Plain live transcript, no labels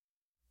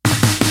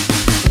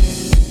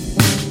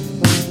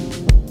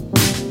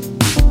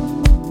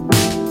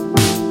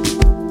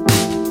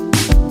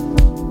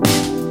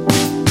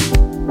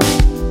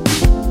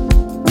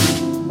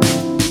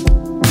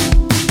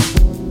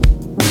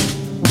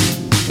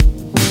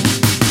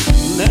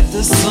Let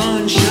the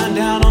sun shine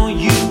down on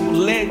you,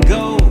 let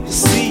go,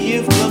 see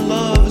if the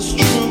love is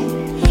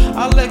true.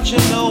 I let you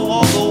know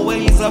all the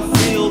ways I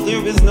feel.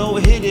 There is no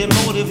hidden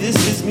motive, this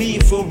is me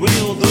for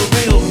real, the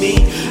real me.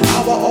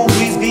 I will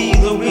always be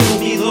the real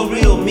me, the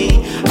real me.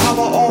 I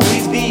will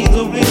always be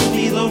the real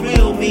me, the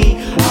real me.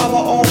 I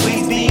will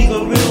always be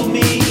the real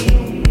me.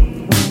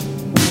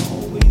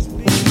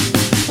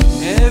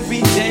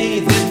 Every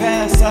day that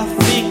pass, I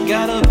think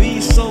gotta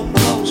be so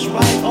close,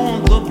 right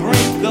on the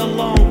brink, a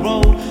long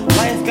road.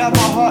 Life got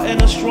my heart in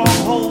a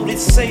stronghold,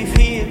 it's safe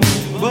here,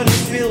 but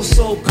it feels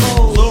so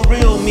cold. The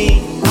real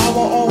me, I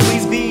will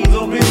always be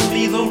the real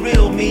me, the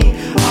real me.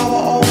 I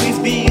will always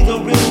be the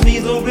real me,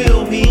 the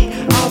real me.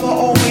 I will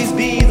always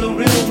be the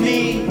real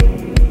me.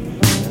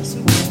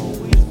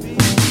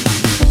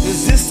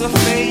 Is this a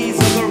phase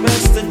of the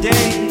rest of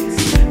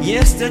days?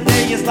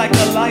 Yesterday is like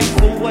a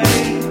life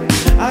away.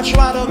 I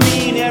try to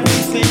mean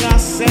everything I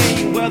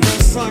say, whether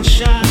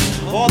sunshine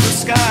or the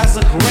skies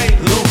are gray.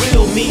 The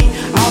real me,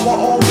 I will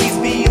always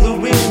be the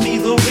real me,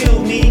 the real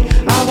me.